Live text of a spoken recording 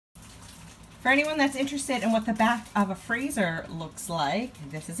For anyone that's interested in what the back of a freezer looks like,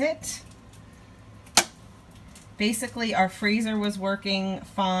 this is it. Basically, our freezer was working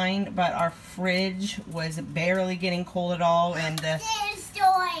fine, but our fridge was barely getting cold at all, and the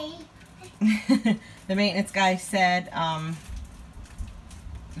the maintenance guy said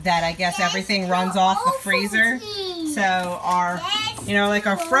that I guess everything runs off the freezer. So our, you know, like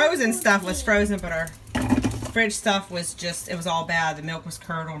our frozen stuff was frozen, but our fridge stuff was just, it was all bad. The milk was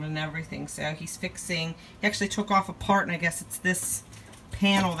curdled and everything. So he's fixing, he actually took off a part, and I guess it's this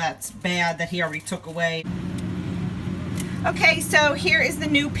panel that's bad that he already took away. Okay, so here is the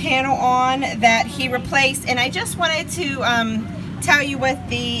new panel on that he replaced, and I just wanted to tell you what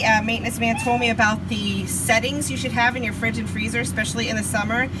the maintenance man told me about the settings you should have in your fridge and freezer, especially in the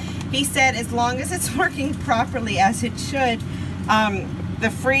summer. He said as long as it's working properly as it should, the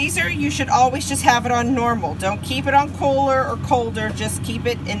freezer, you should always just have it on normal. Don't keep it on cooler or colder, just keep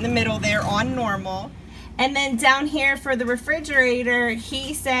it in the middle there on normal. And then down here for the refrigerator,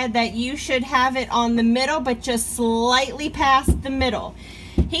 he said that you should have it on the middle, but just slightly past the middle.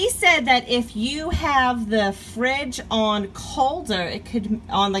 He said that if you have the fridge on colder, it could,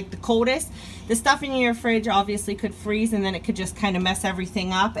 on like the coldest, the stuff in your fridge obviously could freeze, and then it could just kind of mess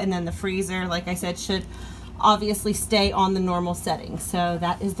everything up. And then the freezer, like I said, should obviously stay on the normal settings. So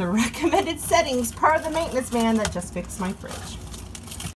that is the recommended settings per the maintenance man that just fixed my fridge.